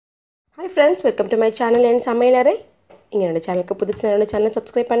Hi friends, welcome to my channel and சமையலறை. இங்க என்னோட சேனலுக்கு புதுசா என்னோட சேனலை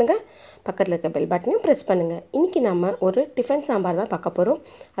சப்ஸ்கிரைப் பண்ணுங்க. பக்கத்துல இருக்க பெல் பட்டனையும் பிரஸ் பண்ணுங்க. இன்னைக்கு நாம ஒரு டிஃபன் சாம்பார் தான் பார்க்க போறோம்.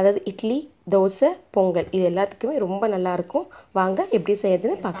 அதாவது இட்லி, தோசை, பொங்கல் இது எல்லாத்துக்குமே ரொம்ப நல்லா இருக்கும். வாங்க எப்படி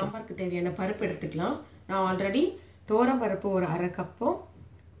செய்யறதுன்னு பார்க்கலாம். சாம்பாருக்கு தேவையான பருப்பு எடுத்துக்கலாம். நான் ஆல்ரெடி தோரம் பருப்பு ஒரு 1/2 கப்பும்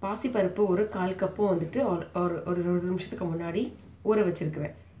பாசி பருப்பு ஒரு 1/4 கப்பும் வந்துட்டு ஒரு 2 நிமிஷத்துக்கு முன்னாடி ஊற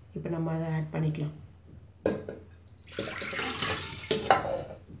வச்சிருக்கிறேன். இப்போ நம்ம அதை ஆட் பண்ணிக்கலாம்.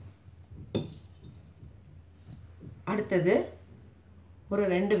 அடுத்தது ஒரு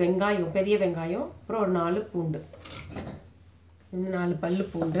 2 வெங்காயம், பெரிய வெங்காயம், அப்புறம் ஒரு 4 பூண்டு, 4 பல்லு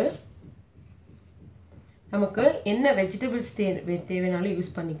பூண்டு. நமக்கு என்ன வெஜிடபிள்ஸ் தேவைனாலும்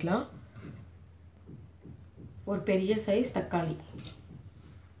யூஸ் பண்ணிக்கலாம். ஒரு பெரிய சைஸ் தக்காளி,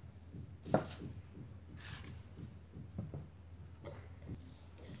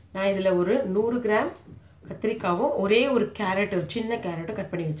 நான் இதில் ஒரு 100 கிராம் கத்திரிக்காவும் ஒரே ஒரு கேரட், ஒரு சின்ன கேரட்டும்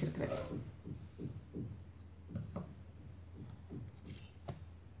கட் பண்ணி வச்சிருக்கிறேன்.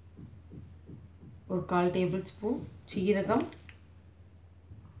 ஒரு 1/4 டேபிள் ஸ்பூன் சீரகம்,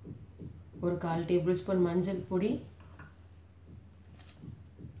 ஒரு 1/4 டேபிள் ஸ்பூன் மஞ்சள் பொடி,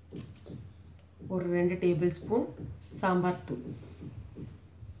 ஒரு 2 டேபிள் ஸ்பூன் சாம்பார் தூள்.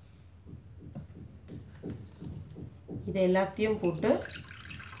 இதை எல்லாத்தையும் போட்டு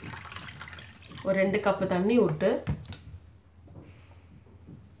ஒரு 2 கப்பு தண்ணி விட்டு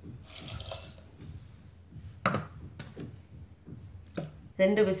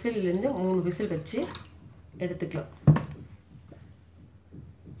ரெண்டு விசிலிருந்து 3 விசில் வச்சு எடுத்துக்கலாம்.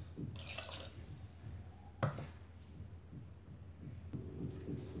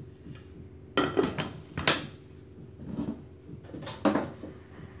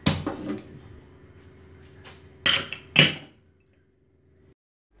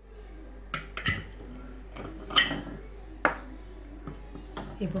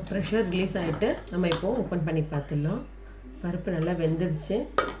 இப்போ ப்ரெஷர் ரிலீஸ் ஆகிட்டு நம்ம இப்போ ஓப்பன் பண்ணி பார்த்துடலாம். பருப்பு நல்லா வெந்துருச்சு.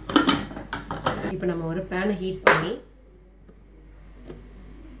 இப்போ நம்ம ஒரு பேனை ஹீட் பண்ணி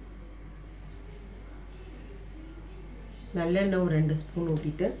நல்லெண்ணெய் ஒரு 2 ஸ்பூன்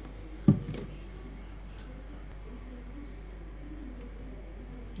ஊற்றிட்டு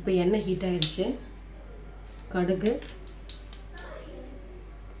இப்போ எண்ணெய் ஹீட் ஆகிடுச்சு. கடுகு,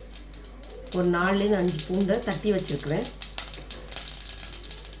 ஒரு 4லேருந்து 5 பூண்டை தட்டி வச்சுருக்கிறேன்.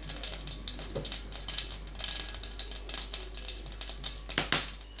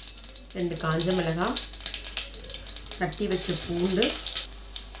 ரெண்டு காஞ்ச மிளகாய், தட்டி வச்ச பூண்டு,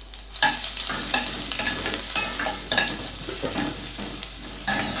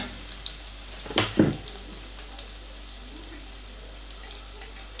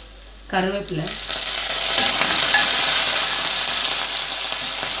 கருவேப்பிலை,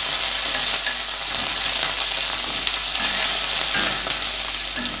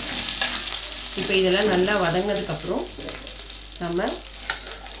 இப்போ இதெல்லாம் நல்லா வதங்கினதுக்கப்புறம் நம்ம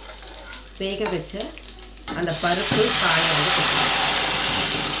வேக வச்ச அந்த பருப்பு காயை வந்து கொட்டணும்.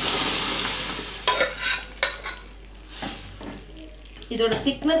 இதோட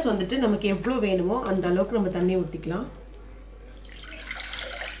திக்னஸ் வந்துட்டு நமக்கு எவ்வளோ வேணுமோ அந்த அளவுக்கு நம்ம தண்ணி ஊற்றிக்கலாம்.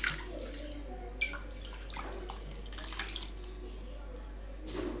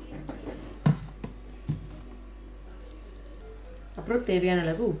 அப்புறம் தேவையான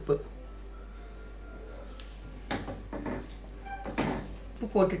அளவு உப்பு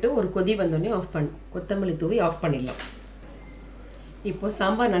போட்டுட்டு ஒரு கொதி வந்தோடனே கொத்தமல்லி தூவி ஆஃப் பண்ணிடலாம். இப்போ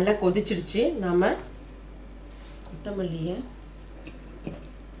சாம்பார் நல்லா கொதிச்சிடுச்சு. நாம் கொத்தமல்லியை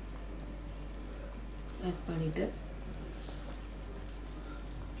ஆட் பண்ணிட்டு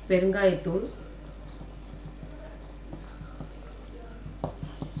பெருங்காயத்தூள்,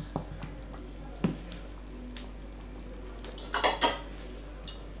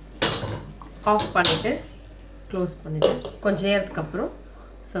 ஆஃப் பண்ணிட்டு க்ளோஸ் பண்ணிட்டு கொஞ்ச நேரத்துக்கு அப்புறம்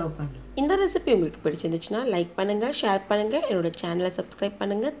சர்வ் பண்ணலாம். இந்த ரெசிபி உங்களுக்கு பிடிச்சிருந்துச்சுன்னா லைக் பண்ணுங்கள், ஷேர் பண்ணுங்கள், என்னோட சேனலை சப்ஸ்கிரைப்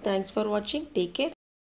பண்ணுங்கள். தேங்க்ஸ் ஃபார் வாட்சிங். Take care.